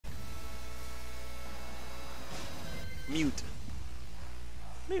Mute.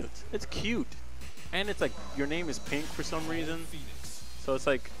 Mute. It's cute. And it's like your name is pink for some reason. So it's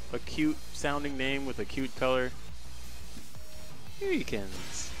like a cute sounding name with a cute color.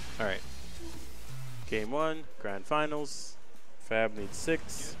 Weekends. Alright. Game 1, Grand Finals. Fab needs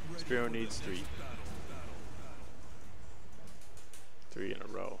 6. Spero needs 3. 3 in a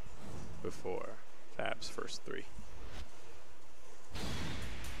row before Fab's first 3.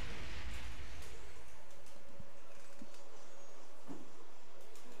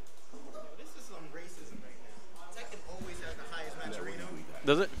 This is some racism right now. Tekken always has the highest Maturino.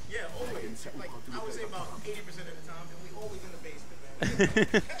 Does it? Yeah, always. Like, I would say about 80% of the time, and we always in the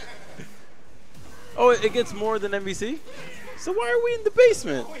basement, man. Oh, it gets more than NBC? So why are we in the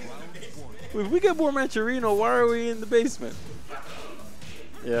basement? If we get more Maturino, why are we in the basement?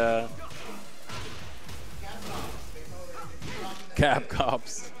 Yeah. Cap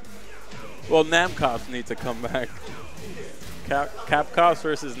Cops. Well, Nam Cops need to come back. Cap Cops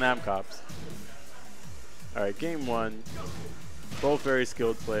versus Nam Cops. All right, game 1. Both very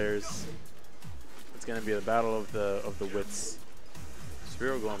skilled players. It's gonna be the battle of the wits.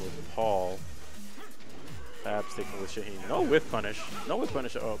 Spero going with Paul. Fab sticking with Shaheen. No whiff punish. No whiff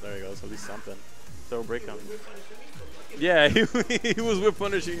punish. Oh, there he goes. At least something. Throw break on. Yeah, he was whiff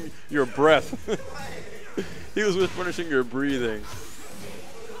punishing your breath. He was whiff punishing your breathing.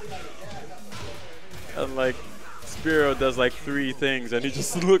 And like Spero does like 3 things and he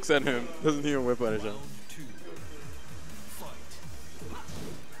just looks at him. Doesn't even whiff punish him.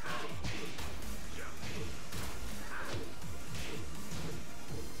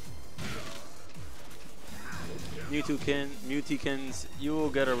 Mutikins, you will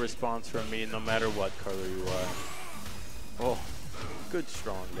get a response from me no matter what color you are. Oh, good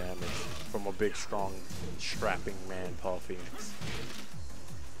strong damage from a big, strong, strapping man, Paul Phoenix.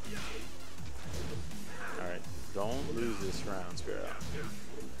 Alright, don't lose this round, Spero.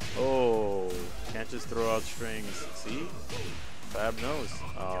 Oh, can't just throw out strings. See? Fab knows.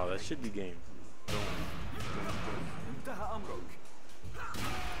 Oh, that should be game.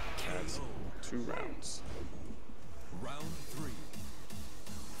 That's 2 rounds. Round 3.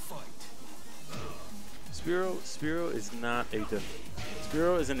 Fight. Spero is not a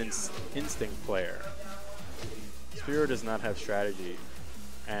Spero is an instinct player. Spero does not have strategy,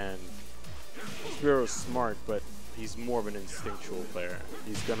 and Spero's smart, but he's more of an instinctual player.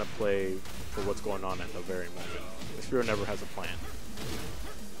 He's gonna play for what's going on at the very moment. Spero never has a plan.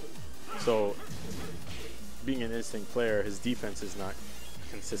 So, being an instinct player, his defense is not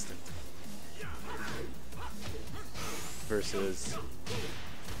consistent. Versus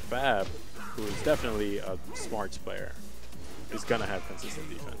Fab, who is definitely a smarts player, is gonna have consistent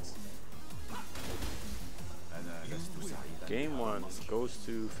defense. Game 1 goes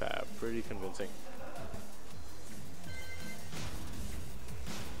to Fab, pretty convincing.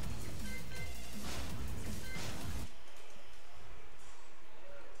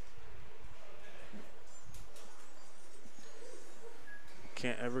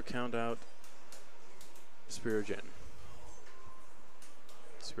 Can't ever count out Spero Gen.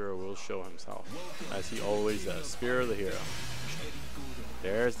 Spero will show himself, as he always does. Spero the hero.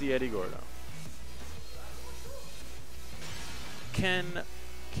 There's the Eddy Gordo. Can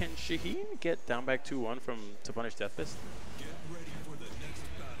Shaheen get down back 2-1 from to punish Death Fist? Get ready for the next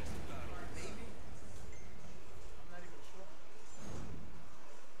battle.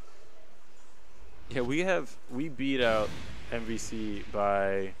 Yeah, we beat out NBC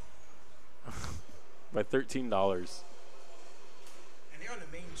by by $13.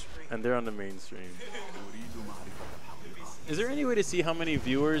 And they're on the main stream. Is there any way to see how many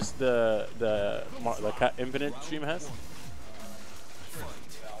viewers the Infinite stream has?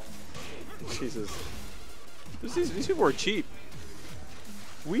 Jesus. These people are cheap.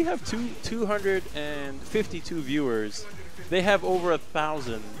 We have 252 viewers. They have over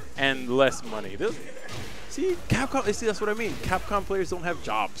 1,000 and less money. See, Capcom. See, that's what I mean. Capcom players don't have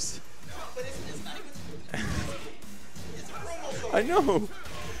jobs. I know.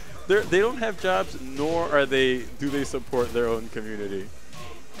 They don't have jobs, nor do they support their own community.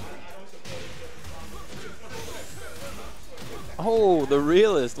 Oh, the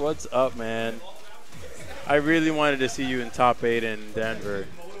realist. What's up, man? I really wanted to see you in top 8 in Denver.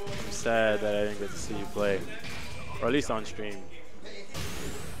 I'm sad that I didn't get to see you play, or at least on stream.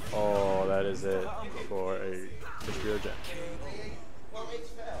 Oh, that is it for a Spero Gen.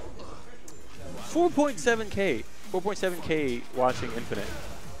 4.7K. 4.7K watching Infinite.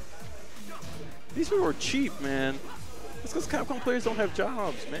 These people are cheap, man. It's because Capcom players don't have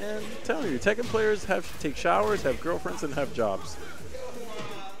jobs, man. I'm telling you, Tekken players take showers, have girlfriends, and have jobs.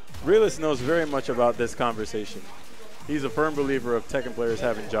 Realist knows very much about this conversation. He's a firm believer of Tekken players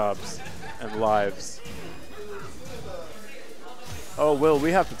having jobs and lives. Oh, Will,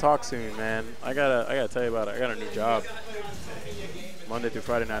 we have to talk soon, man. I gotta tell you about it. I got a new job. Monday through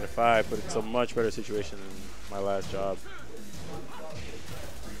Friday, 9 to 5, but it's a much better situation than my last job.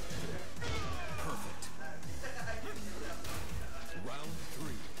 Perfect. Round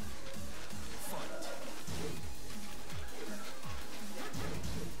 3. Fight.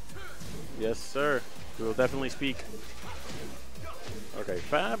 Yes, sir. We will definitely speak. Okay,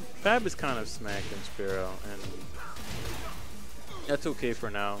 Fab is kind of smacking Spero, and that's okay for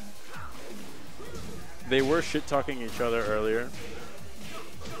now. They were shit-talking each other earlier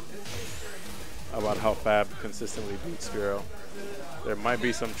about how Fab consistently beats Spero. There might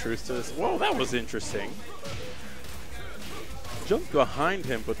be some truth to this. Whoa, that was interesting. Jumped behind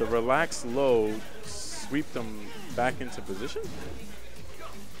him, but the relaxed low sweeped him back into position?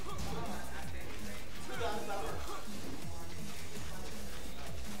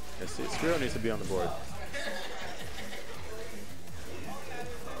 Yes, see, Spero needs to be on the board.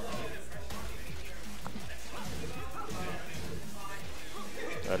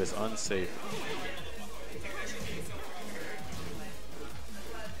 That is unsafe.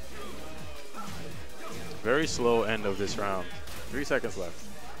 Very slow end of this round. 3 seconds left.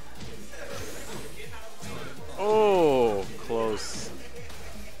 Oh, close.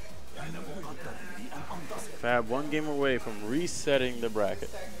 Fab 1 game away from resetting the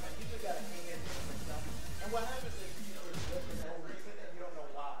bracket.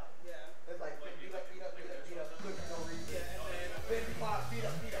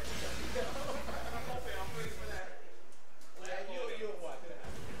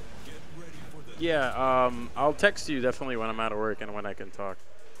 Yeah, I'll text you definitely when I'm out of work and when I can talk,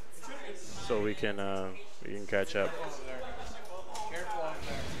 so we can catch up.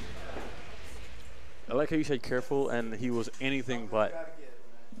 I like how you said careful, and he was anything but.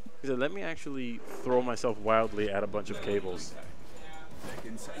 He said, "Let me actually throw myself wildly at a bunch of cables."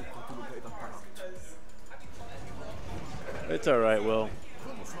 It's all right, Will.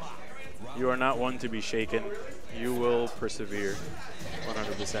 You are not one to be shaken. You will persevere,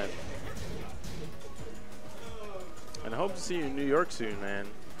 100%. And I hope to see you in New York soon, man.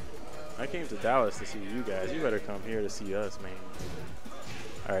 I came to Dallas to see you guys. You better come here to see us, man.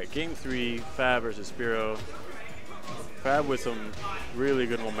 All right, game 3, Fab versus Spero. Fab with some really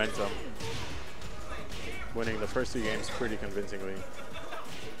good momentum, winning the first 2 games pretty convincingly.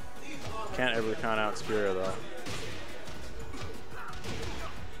 Can't ever count out Spero, though.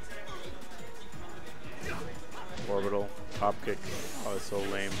 Orbital, top kick. Oh, it's so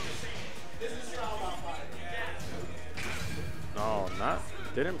lame. No,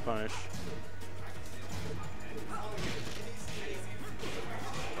 didn't punish.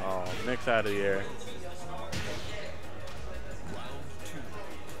 Oh, mix out of the air.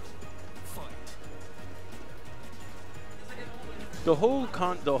 The whole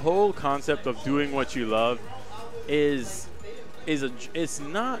concept of doing what you love it's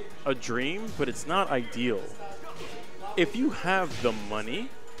not a dream, but it's not ideal. If you have the money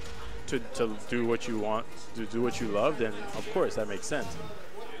to do what you want, to do what you love, then of course that makes sense.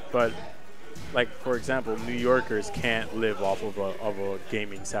 But like, for example, New Yorkers can't live off of a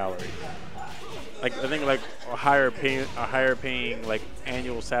gaming salary. Like, I think like a higher paying like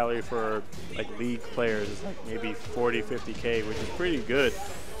annual salary for like league players is like maybe 40, 50K, which is pretty good.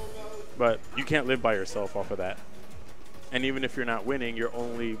 But you can't live by yourself off of that. And even if you're not winning, you're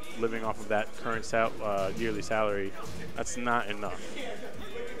only living off of that current yearly salary. That's not enough.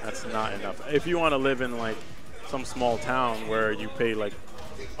 That's not enough. If you want to live in like some small town where you pay like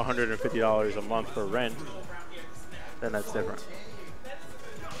 $150 a month for rent, then that's different.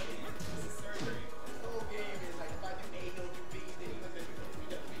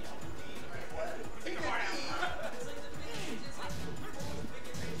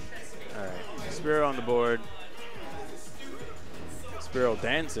 All right, Spero on the board. Spero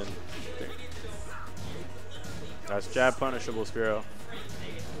dancing. That's jab punishable, Spero.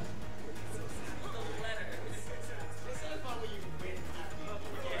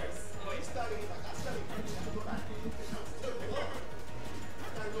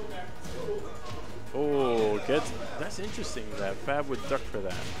 Oh, that's interesting that Fab would duck for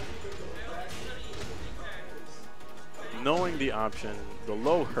that. Knowing the option, the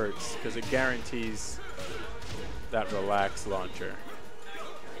low hurts because it guarantees that relaxed launcher.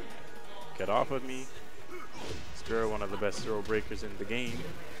 Get off of me. Spero, one of the best throw breakers in the game.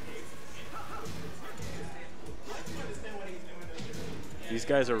 These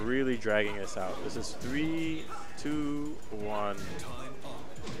guys are really dragging us out. This is 3, 2, 1.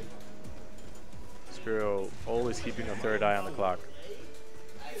 Spero always keeping a third eye on the clock.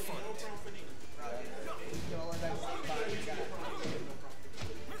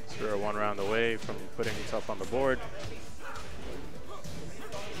 Spero 1 round away from putting himself on the board.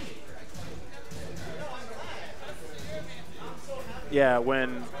 Yeah,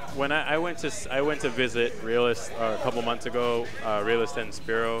 when I went to visit Realist a couple months ago, Realist and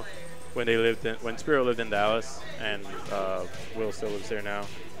Spero, when Spero lived in Dallas, and Will still lives there now.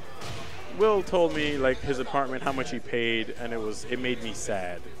 Will told me like his apartment, how much he paid, and it made me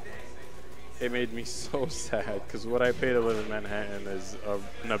sad. It made me so sad because what I pay to live in Manhattan is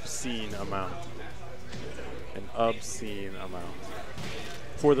an obscene amount. An obscene amount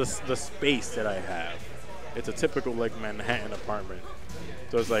for the space that I have. It's a typical like Manhattan apartment.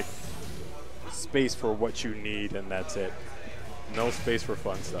 So it's like space for what you need and that's it. No space for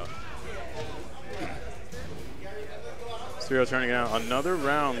fun stuff. Spero turning it out. Another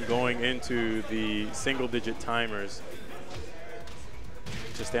round going into the single-digit timers.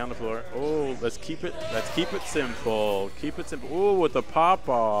 Just stay on the floor. Oh, let's keep it simple. Keep it simple. Oh, with the pop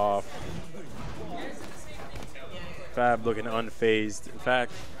off. Fab looking unfazed. In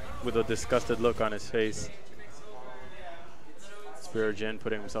fact, with a disgusted look on his face. Spero Jin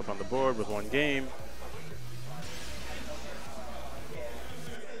putting himself on the board with 1 game.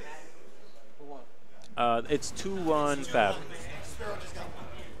 It's 2-1 Fab.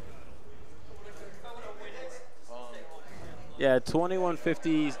 Yeah,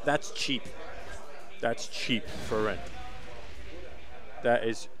 2150. That's cheap. That's cheap for rent. That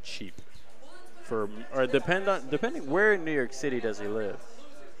is cheap. Depending where in New York City does he live?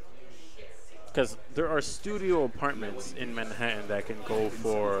 Because there are studio apartments in Manhattan that can go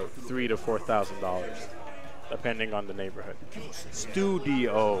for $3,000 to $4,000, depending on the neighborhood.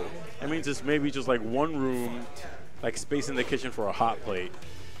 Studio. That means it's maybe just like 1 room, like space in the kitchen for a hot plate,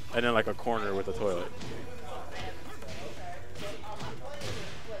 and then like a corner with a toilet.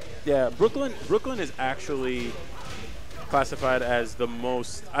 Yeah, Brooklyn is actually classified as the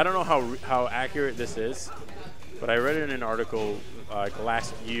most. I don't know how accurate this is, but I read it in an article like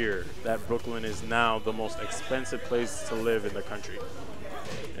last year that Brooklyn is now the most expensive place to live in the country,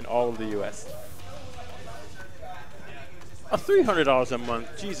 in all of the U.S. $300 a month,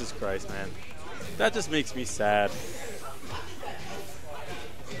 Jesus Christ, man, that just makes me sad.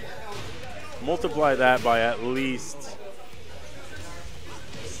 Multiply that by at least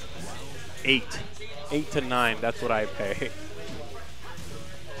 8 to 9. That's what I pay.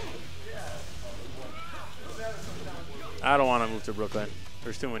 I don't want to move to Brooklyn.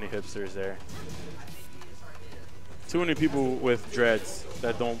 There's too many hipsters there. Too many people with dreads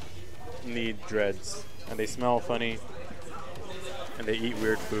that don't need dreads. And they smell funny. And they eat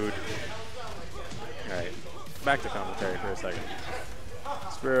weird food. Alright, back to commentary for a second.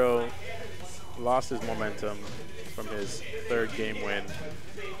 Spero lost his momentum from his 3rd game win.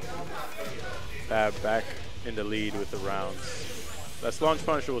 Fab back in the lead with the rounds. That's launch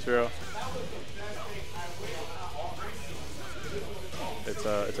punishable, Spero. It's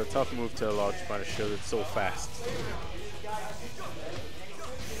a tough move to launch punish because it's so fast.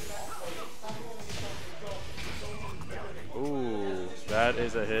 Ooh, that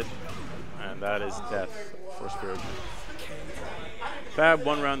is a hit, and that is death for Spero. Fab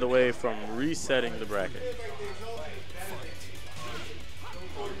 1 round away from resetting the bracket.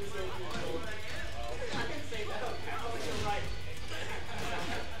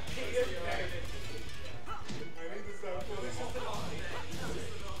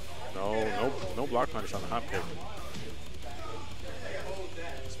 No block punish on the hop kick.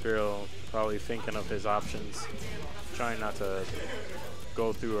 Spero probably thinking of his options, trying not to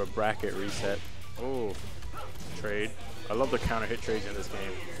go through a bracket reset. Oh, trade. I love the counter hit trades in this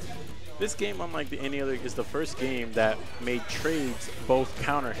game. This game, unlike any other, is the first game that made trades both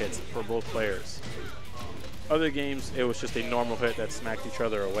counter hits for both players. Other games, it was just a normal hit that smacked each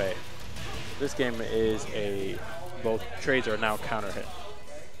other away. This game is both trades are now counter hit.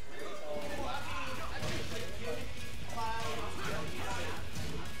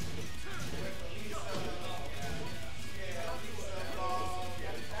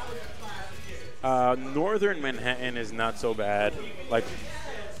 Northern Manhattan is not so bad. Like,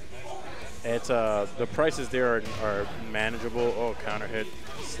 it's the prices there are manageable. Oh, counter hit,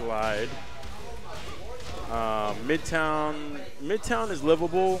 slide. Midtown is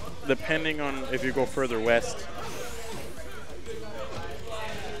livable, depending on if you go further west.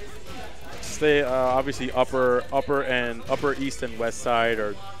 Obviously upper east and west side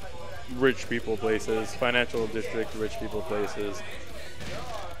are rich people places. Financial district, rich people places.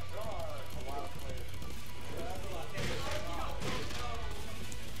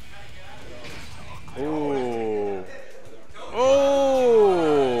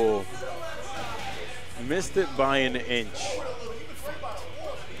 missed it by an inch.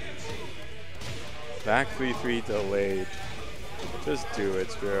 Back 3-3 delayed. Just do it,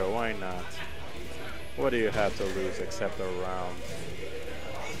 Spero. Why not? What do you have to lose except a round?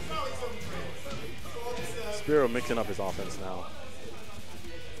 Spero mixing up his offense now.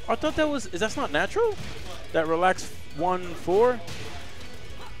 I thought that was... That's not natural? That relax 1-4?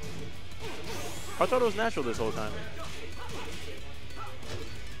 I thought it was natural this whole time.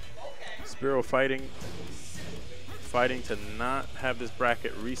 Spero fighting to not have this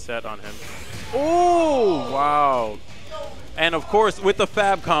bracket reset on him. Oh, wow. And of course, with the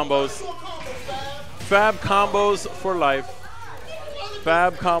fab combos. Fab combos for life.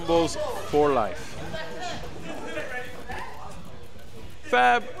 Fab combos for life.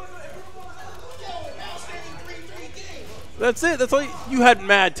 Fab. That's it. That's all you had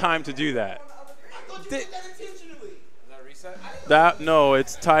mad time to do that. No,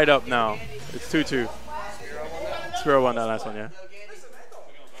 it's tied up now. It's 2-2. Spero won that last one, yeah.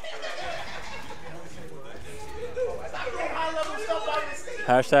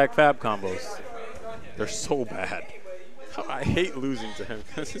 Hashtag fab combos. They're so bad. I hate losing to him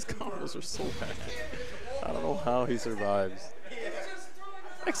because his combos are so bad. I don't know how he survives.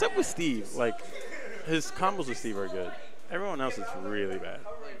 Except with Steve. Like, his combos with Steve are good. Everyone else is really bad.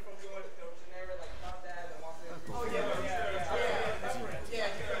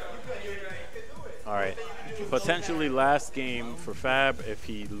 All right. Potentially last game for Fab. If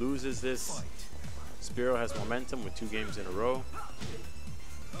he loses this, Spero has momentum with 2 games in a row.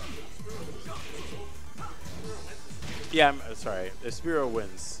 Yeah, I'm sorry. If Spero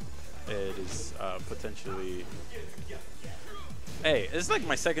wins, it is potentially. Hey, it's like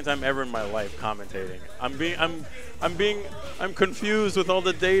my second time ever in my life commentating. I'm confused with all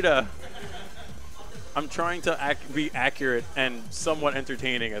the data. I'm trying to be accurate and somewhat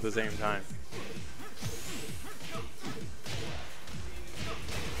entertaining at the same time.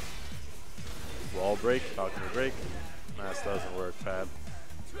 Wall break, balcony break. That doesn't work, Fab.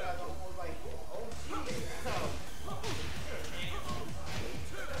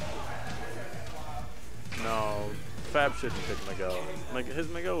 No, Fab shouldn't pick Miguel. Like, his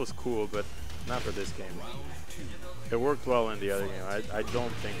Miguel was cool, but not for this game. It worked well in the other game. I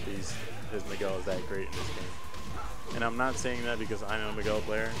don't think his Miguel is that great in this game. And I'm not saying that because I'm a Miguel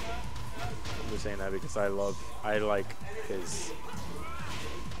player. I'm just saying that because I like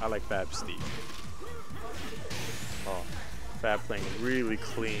Fab Steve. Oh, Fab playing really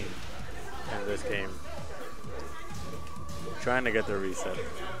clean in this game. Trying to get the reset.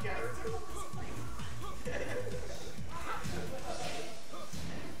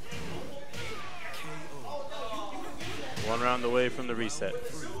 One round away from the reset.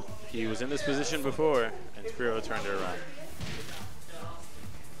 He was in this position before, and Spero turned it around.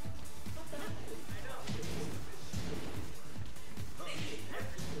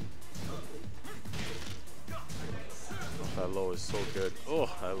 That low is so good. Oh,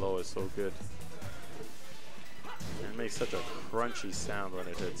 that low is so good. And it makes such a crunchy sound when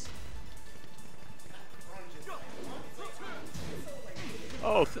it hits.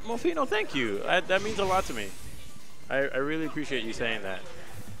 Oh, Mofino, thank you. That means a lot to me. I really appreciate you saying that.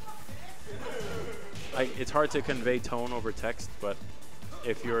 It's hard to convey tone over text, but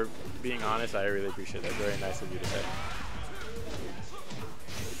if you're being honest, I really appreciate that. Very nice of you to say.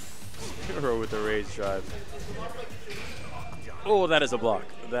 Spero with the rage drive. Oh, that is a block.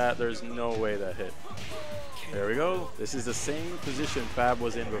 There's no way that hit. There we go. This is the same position Fab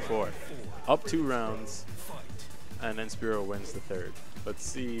was in before. Up 2 rounds, and then Spero wins the 3rd. Let's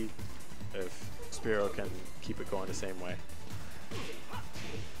see if Spero can keep it going the same way.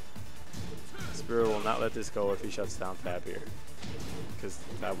 Spero will not let this go if he shuts down Fab here, because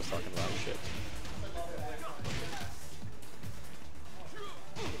Fab was talking a lot of shit.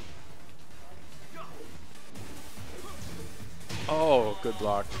 Oh, good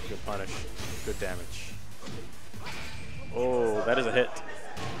block, good punish, good damage. Oh, that is a hit.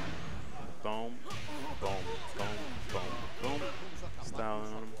 Boom, boom, boom, boom, boom.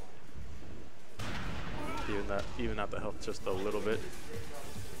 Styling on him. Even out the health just a little bit.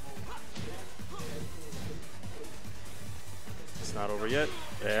 It's not over yet.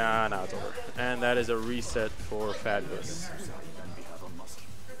 Yeah, now it's over. And that is a reset for Fabulous.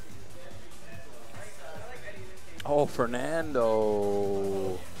 Oh,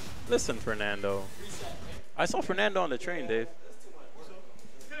 Fernando. Listen, Fernando. I saw Fernando on the train, Dave.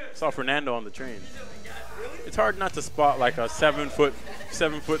 Saw Fernando on the train. It's hard not to spot like a 7 foot,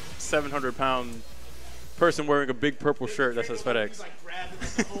 700-pound person wearing a big purple shirt that says FedEx.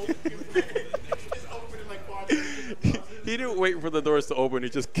 He didn't wait for the doors to open. He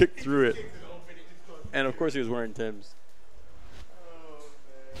just kicked through it. And of course he was wearing Tim's.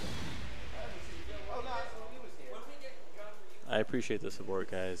 I appreciate the support,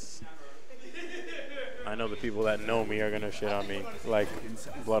 guys. I know the people that know me are going to shit on me, like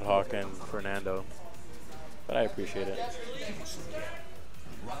Bloodhawk and Fernando. But I appreciate it.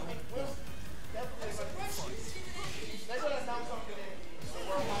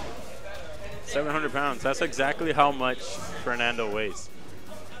 700 pounds. That's exactly how much Fernando weighs.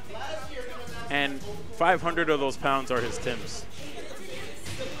 And 500 of those pounds are his Tims.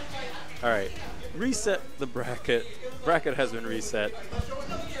 All right. Reset the bracket. Bracket has been reset.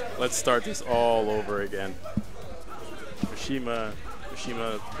 Let's start this all over again. Mishima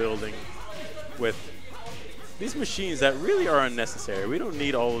building with these machines that really are unnecessary. We don't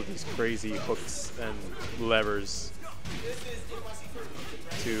need all of these crazy hooks and levers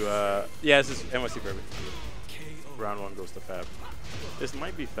to, yeah, this is NYC perfect. Round 1 goes to Fab. This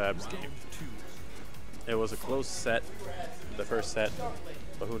might be Fab's game. It was a close set, the first set,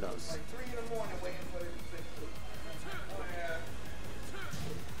 but who knows?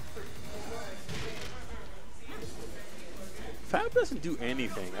 Fab doesn't do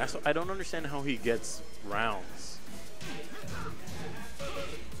anything. I don't understand how he gets rounds.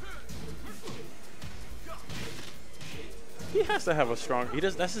 He has to have a strong. He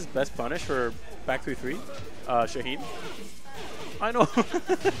does. That's his best punish for back 3-3. Shaheen. I know.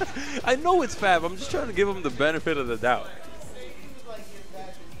 I know it's Fab. I'm just trying to give him the benefit of the doubt.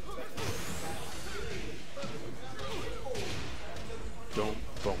 Boom,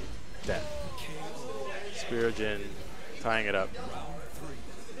 boom, dead. Spero Jin tying it up.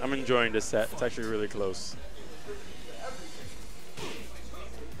 I'm enjoying this set. It's actually really close.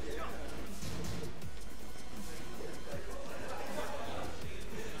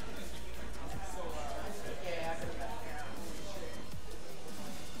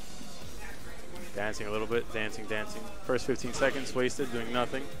 Dancing a little bit, dancing. First 15 seconds wasted, doing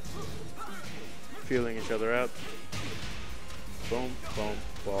nothing. Feeling each other out. Boom, boom,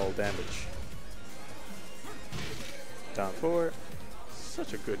 ball damage. Down 4.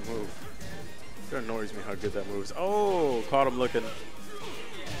 Such a good move. It annoys me how good that moves. Oh, caught him looking.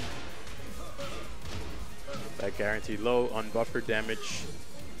 That guaranteed low, unbuffered damage.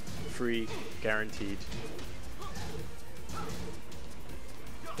 Free, guaranteed.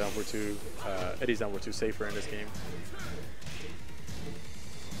 Down for 2. Eddy's down for 2, safer in this game.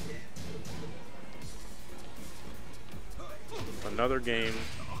 Another game.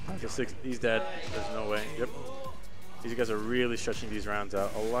 After 6, he's dead. There's no way. Yep. These guys are really stretching these rounds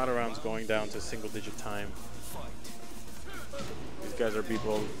out. A lot of rounds going down to single-digit time. These guys are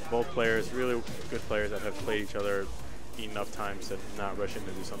people, both players, really good players that have played each other enough times to not rush in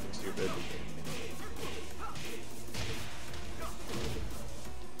to do something stupid.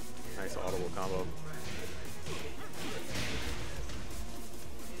 Nice audible combo.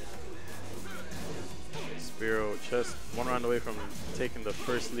 Spero just 1 round away from taking the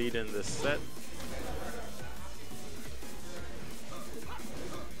first lead in this set.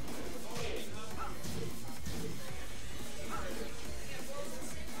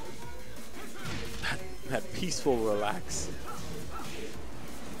 That peaceful relax.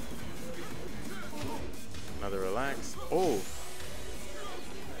 Another relax. Oh.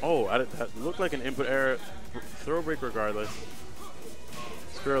 Oh, that looked like an input error. Throw break regardless.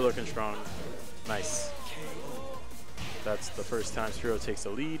 Spero looking strong. Nice. That's the first time Spero takes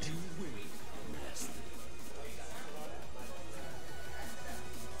the lead.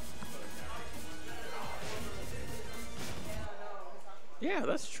 Yeah,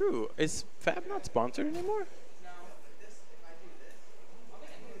 that's true. Is Fab not sponsored anymore?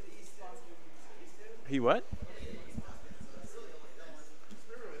 He what?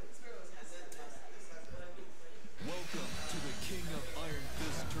 Welcome to the King of Iron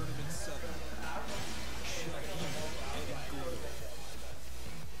Fist Tournament 7. Shaheen,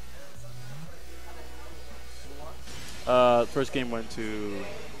 Eddy, First game went to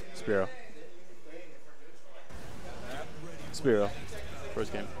Spero. Spero.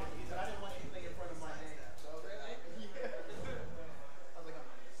 First game.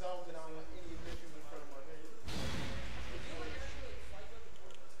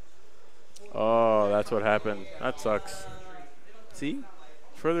 Oh, that's what happened. That sucks. See?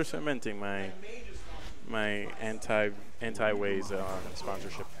 Further cementing my anti ways on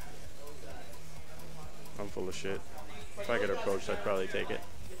sponsorship. I'm full of shit. If I get approached, I'd probably take it.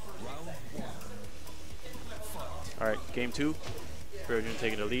 Alright, game 2. Spero Jin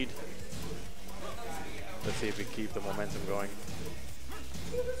taking the lead. Let's see if we keep the momentum going.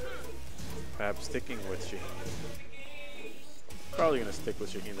 Fab sticking with Shaheen. Probably going to stick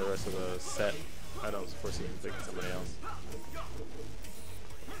with Shaheen the rest of the set. I don't foresee him picking somebody else.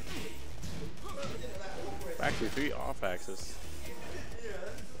 Factory 3 off axis.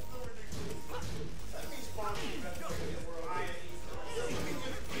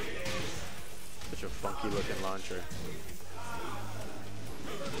 Such a funky looking launcher.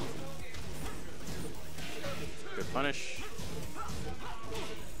 Good punish.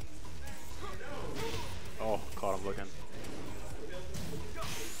 Oh, caught him looking.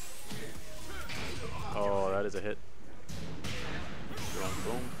 Oh, that is a hit. Boom,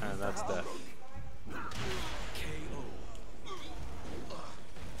 boom, and that's death.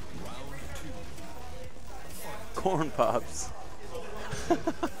 Corn Pops.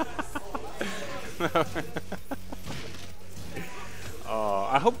 Oh,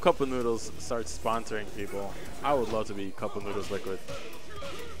 I hope Cup of Noodles starts sponsoring people. I would love to be Cup of Noodles Liquid.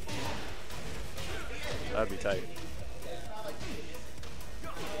 That'd be tight.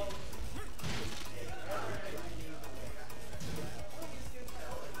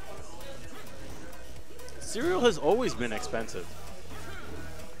 Cereal has always been expensive.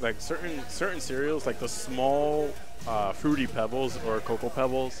 Like certain cereals, like the small Fruity Pebbles or Cocoa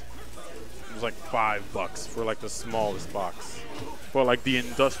Pebbles, it was like $5 for like the smallest box. But like the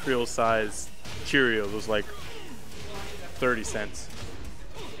industrial size Cheerios was like 30 cents.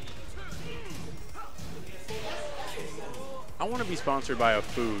 I want to be sponsored by a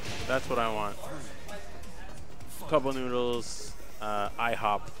food. That's what I want. Cup of Noodles,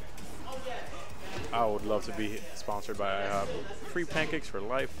 IHOP. I would love to be sponsored by IHOP. Free pancakes for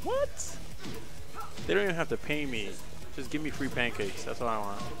life. What? They don't even have to pay me. Just give me free pancakes. That's what I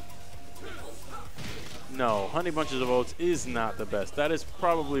want. No, Honey Bunches of Oats is not the best. That is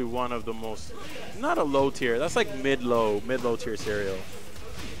probably one of the most, not a low tier. That's like mid-low tier cereal.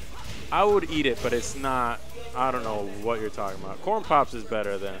 I would eat it, but it's not, I don't know what you're talking about. Corn Pops is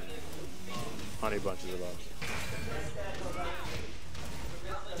better than Honey Bunches of Oats.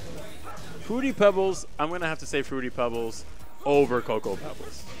 Fruity Pebbles, I'm going to have to say Fruity Pebbles over Cocoa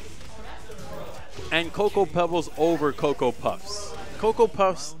Pebbles. And Cocoa Pebbles over Cocoa Puffs. Cocoa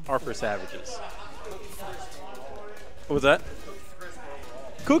Puffs are for savages. What was that?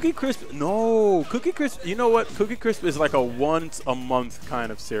 Cookie Crisp, no. Cookie Crisp, you know what? Cookie Crisp is like a once a month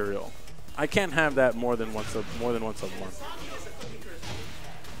kind of cereal. I can't have that more than once a month.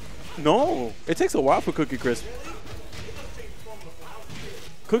 No, it takes a while for Cookie Crisp.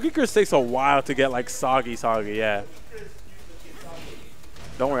 Cookie Crisp takes a while to get like soggy, yeah.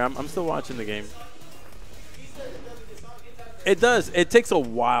 Don't worry, I'm still watching the game. It does. It takes a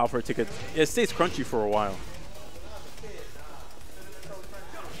while for it to get. It stays crunchy for a while.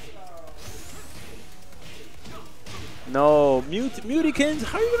 No, Mutikins,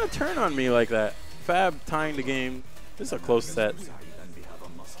 how are you gonna turn on me like that? Fab tying the game. This is a close set.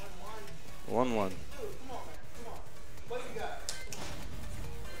 1-1.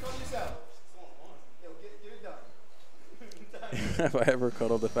 Have I ever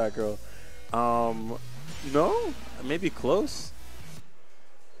cuddled a fat girl? No, maybe close.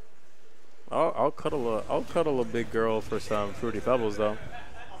 I'll cuddle a big girl for some Fruity Pebbles though.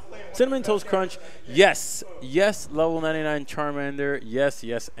 Cinnamon Toast Crunch, yes, level 99 Charmander,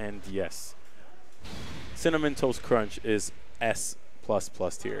 yes, and yes. Cinnamon Toast Crunch is S++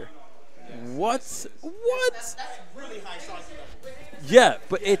 tier. What? That's really high sauce level. Yeah,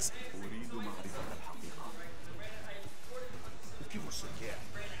 but it's.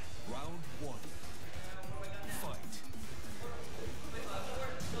 Round 1. Fight.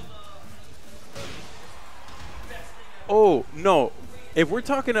 Oh, no. If we're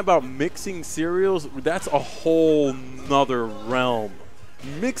talking about mixing cereals, that's a whole nother realm.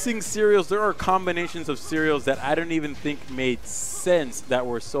 Mixing cereals, there are combinations of cereals that I don't even think made sense that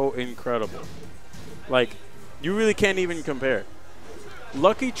were so incredible. Like, you really can't even compare.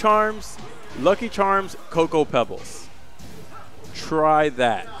 Lucky Charms, Cocoa Pebbles. Try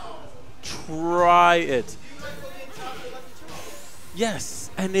that. Try it. Yes,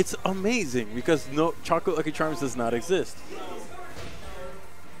 and it's amazing because no chocolate Lucky Charms does not exist.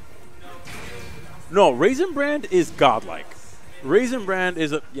 No, Raisin Bran is godlike. Raisin Bran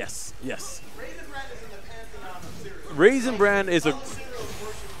is a yes. Raisin Bran is a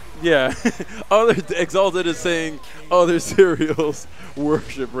yeah. Other Exalted is saying other cereals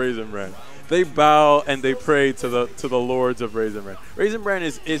worship Raisin Bran. They bow and they pray to the lords of Raisin Bran. Raisin Bran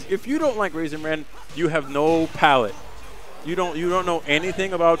is if you don't like Raisin Bran, you have no palate. You don't know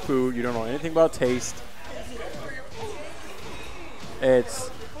anything about food. You don't know anything about taste.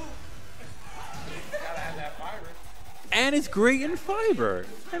 And it's great in fiber.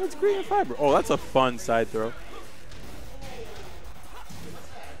 Oh, that's a fun side throw.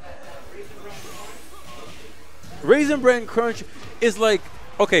 Raisin Bran Crunch is like,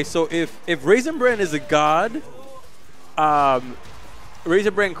 okay, so if Raisin Bran is a god,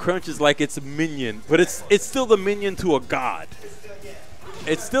 Raisin Bran Crunch is like its minion, but it's still the minion to a god.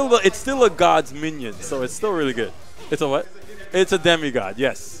 It's still a god's minion, so it's still really good. It's a what? It's a demigod.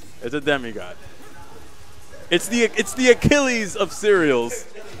 Yes, it's a demigod. It's the Achilles of cereals.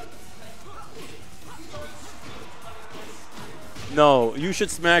 No, you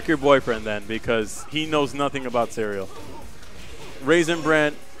should smack your boyfriend then, because he knows nothing about cereal. Raisin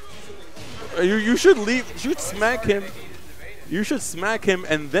Bran, you should leave. You should smack him. You should smack him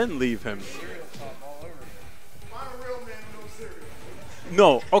and then leave him.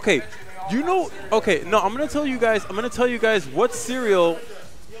 No, okay. You know, okay. No, I'm gonna tell you guys. What cereal.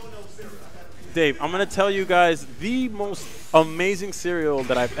 Dave, I'm gonna tell you guys the most amazing cereal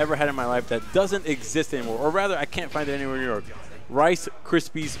that I've ever had in my life that doesn't exist anymore, or rather, I can't find it anywhere in New York. Rice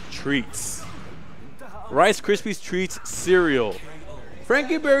Krispies Treats. Rice Krispies Treats cereal.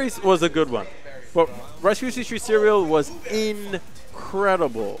 Frankie Berry's was a good one, but Rice Krispies Treats cereal was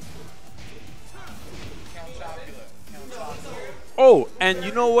incredible. Oh, and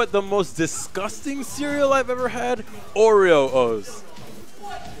you know what the most disgusting cereal I've ever had? Oreo O's.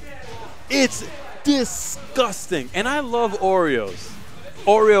 It's disgusting, and I love Oreos.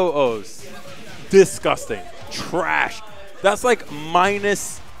 Oreo O's. Disgusting. Trash. That's like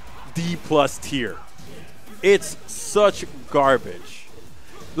minus D+ tier. It's such garbage.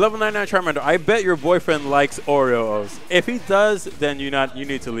 Level 99 Charmander, I bet your boyfriend likes Oreo O's. If he does, then you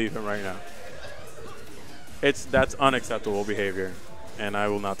need to leave him right now. That's unacceptable behavior, and I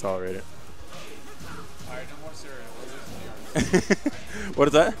will not tolerate it. All right, no more cereal. What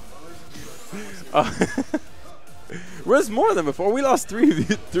is that? Where's more than before? We lost three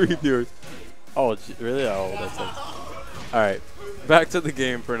viewers. Oh, really? Oh, that sucks. All right, back to the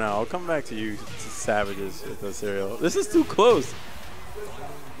game for now. I'll come back to you savages with the cereal. This is too close.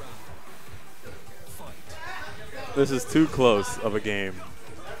 This is too close of a game.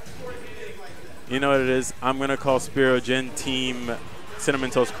 You know what it is? I'm going to call Spero Gen Team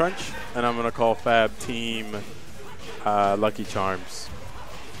Cinnamon Toast Crunch, and I'm going to call Fab Team Lucky Charms.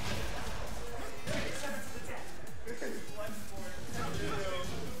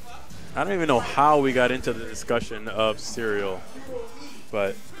 I don't even know how we got into the discussion of cereal,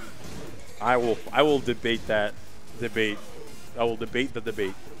 but I will debate that debate. I will debate the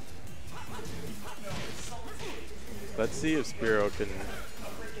debate. Let's see if Spero can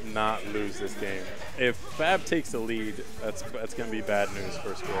not lose this game. If Fab takes the lead, that's going to be bad news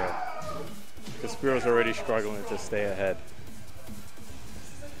for Spero, because Spero's already struggling to stay ahead.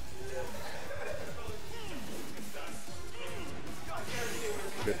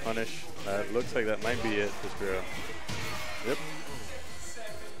 Good punish. Looks like that might be it for Spero. Yep.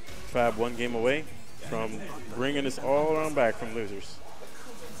 Fab one game away from bringing us all around back from losers.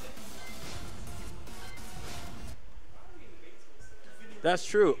 That's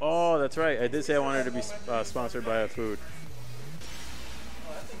true. Oh, that's right. I did say I wanted to be sponsored by a food.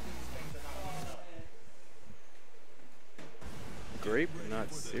 Grape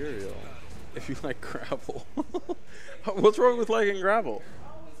nut cereal. If you like gravel. What's wrong with liking gravel?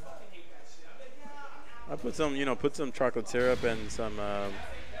 I put some chocolate syrup and some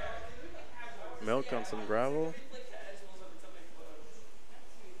milk on some gravel.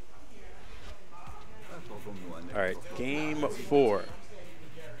 All right, game 4.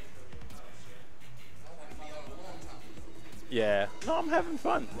 Yeah, no, I'm having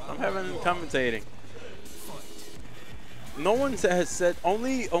fun. I'm having commentating. No one has said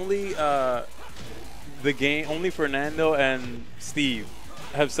only the game. Only Fernando and Steve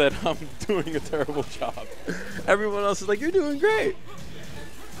have said I'm doing a terrible job. Everyone else is like, you're doing great.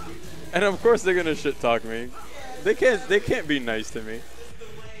 And of course they're gonna shit talk me. They can't be nice to me.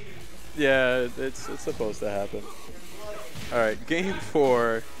 Yeah, it's supposed to happen. All right, game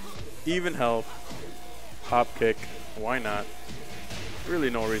 4, even health, hop kick. Why not? Really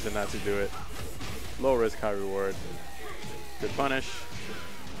no reason not to do it. Low risk, high reward. Good punish.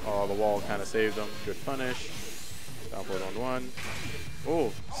 Oh, the wall kind of saved him. Good punish. Down forward on 1.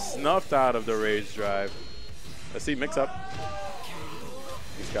 Oh, snuffed out of the rage drive. Let's see, mix up.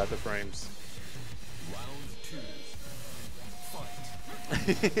 He's got the frames.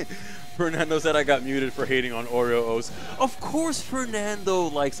 Fernando said I got muted for hating on Oreo O's. Of course Fernando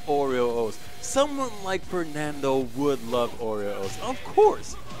likes Oreo O's. Someone like Fernando would love Oreo O's. Of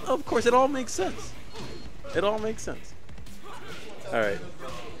course. Of course. It all makes sense. It all makes sense. All right.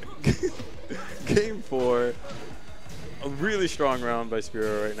 Game 4. A really strong round by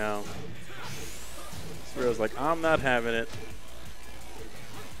Spero right now. Spero's like, I'm not having it.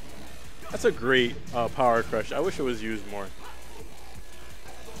 That's a great power crush. I wish it was used more.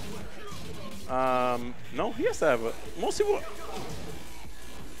 No, he has to have a. Most people.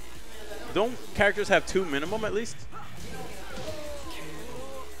 Don't characters have 2 minimum at least?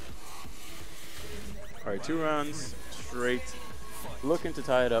 All right, 2 rounds straight. Looking to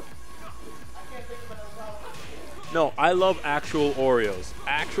tie it up. No, I love actual Oreos.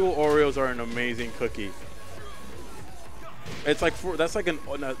 Actual Oreos are an amazing cookie. It's like that's like an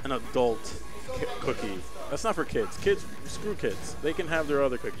adult cookie. That's not for kids. Kids, screw kids. They can have their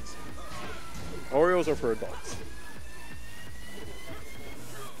other cookies. Oreos are for adults.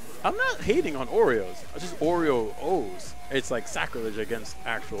 I'm not hating on Oreos. It's just Oreo O's. It's like sacrilege against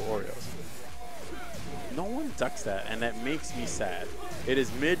actual Oreos. No one ducks that, and that makes me sad. It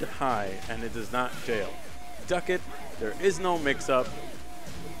is mid-high, and it does not jail. Duck it. There is no mix-up.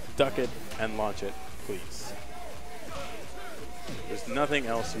 Duck it and launch it, please. There's nothing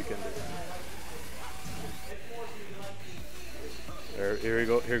else you can do. Here we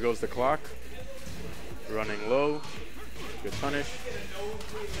go. Here goes the clock. Running low. Good punish.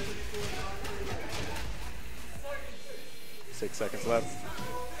 6 seconds left.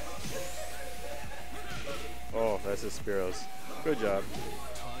 Oh, that's his Spero's. Good job.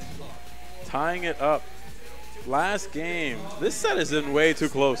 Tying it up. Last game. This set is in way too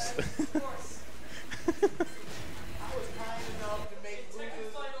close.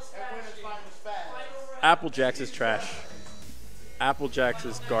 Applejacks is trash. Applejacks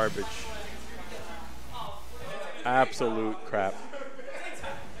is garbage. Absolute crap.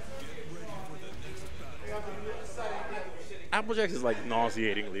 Applejacks is like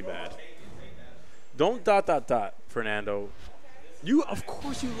nauseatingly bad. Don't ... Fernando. You, of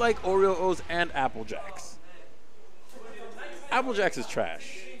course, you like Oreo O's and Applejacks. Applejacks is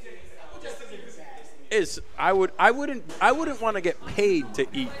trash. I wouldn't want to get paid to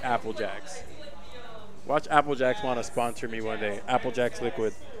eat Applejacks. Watch Applejacks want to sponsor me one day. Applejacks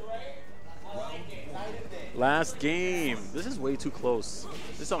Liquid. Last game. This is way too close.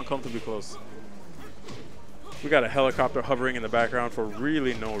 This is uncomfortably close. We got a helicopter hovering in the background for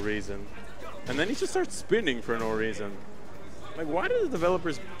really no reason. And then he just starts spinning for no reason. Like, why did the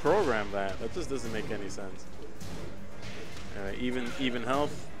developers program that? That just doesn't make any sense. Even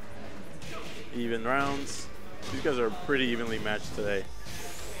health. Even rounds. These guys are pretty evenly matched today.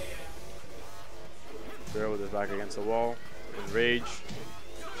 Spero with his back against the wall. In rage.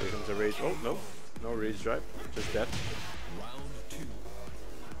 Here comes a rage. Oh, no. No rage drive. Just death. Round 2.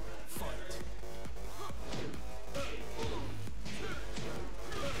 Fight.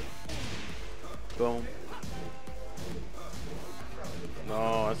 Boom.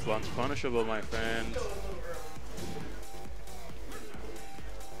 No, that's launch punishable, my friend.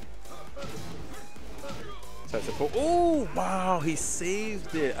 Oh, wow, he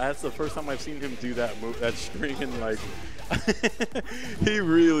saved it. That's the first time I've seen him do that move, that string, like, he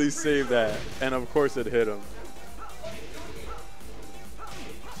really saved that. And of course it hit him.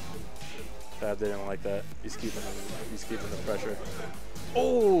 Fab didn't like that. He's keeping the pressure.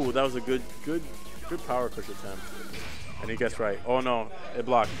 Oh, that was a good power push attempt. And he gets right. Oh no, it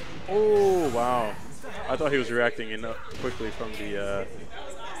blocked. Oh wow. I thought he was reacting enough quickly from the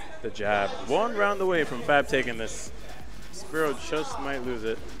jab. 1 round away from Fab taking this. Spero just might lose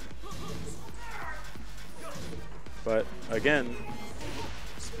it. But again,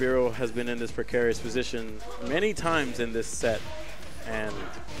 Spero has been in this precarious position many times in this set, and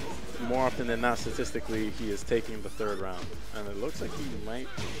more often than not, statistically, he is taking the 3rd round. And it looks like he might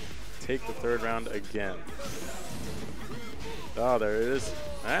take the 3rd round again. Oh, there it is.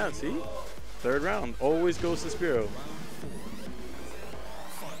 Ah, see? 3rd round always goes to Spero.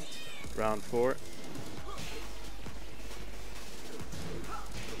 Round 4.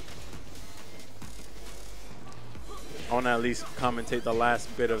 I want to at least commentate the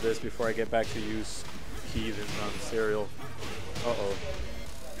last bit of this before I get back to use heathens on cereal. Uh-oh.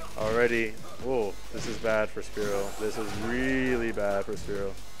 Already. Whoa, this is bad for Spero. This is really bad for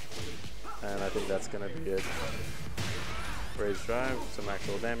Spero. And I think that's going to be it. Rage drive, some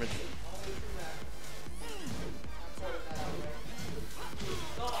actual damage.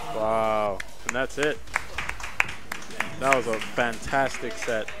 Wow. And that's it. That was a fantastic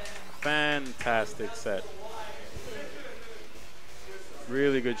set. Fantastic set.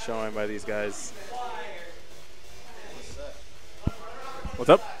 Really good showing by these guys. What's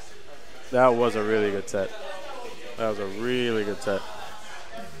up? That was a really good set. That was a really good set.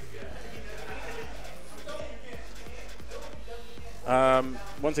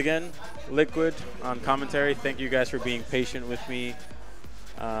 Once again, Liquid on commentary. Thank you guys for being patient with me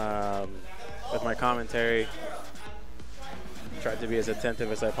with my commentary. Tried to be as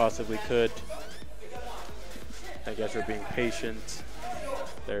attentive as I possibly could. I guess we're being patient.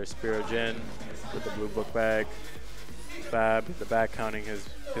 There's Spero Jin with the blue book bag. Fab in the back counting his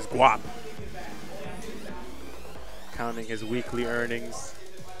guap. Counting his weekly earnings.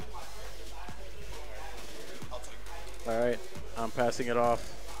 All right, I'm passing it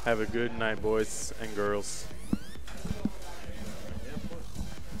off. Have a good night, boys and girls.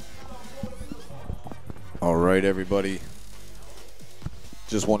 All right, everybody.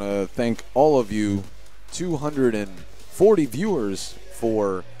 Just want to thank all of you, 240 viewers,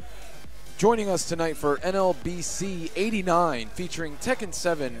 for joining us tonight for NLBC 89 featuring Tekken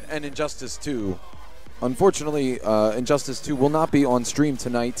 7 and Injustice 2. Unfortunately, Injustice 2 will not be on stream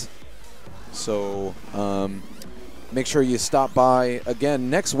tonight, so make sure you stop by again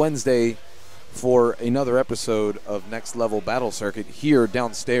next Wednesday for another episode of Next Level Battle Circuit here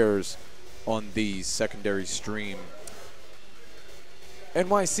downstairs on the secondary stream.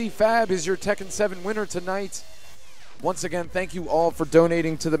 NYC Fab is your Tekken 7 winner tonight. Once again, thank you all for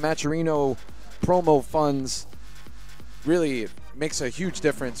donating to the Macherino promo funds. Really makes a huge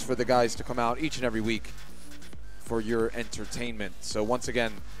difference for the guys to come out each and every week for your entertainment. So once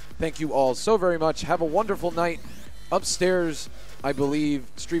again, thank you all so very much. Have a wonderful night. Upstairs, I believe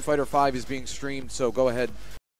Street Fighter V is being streamed, so go ahead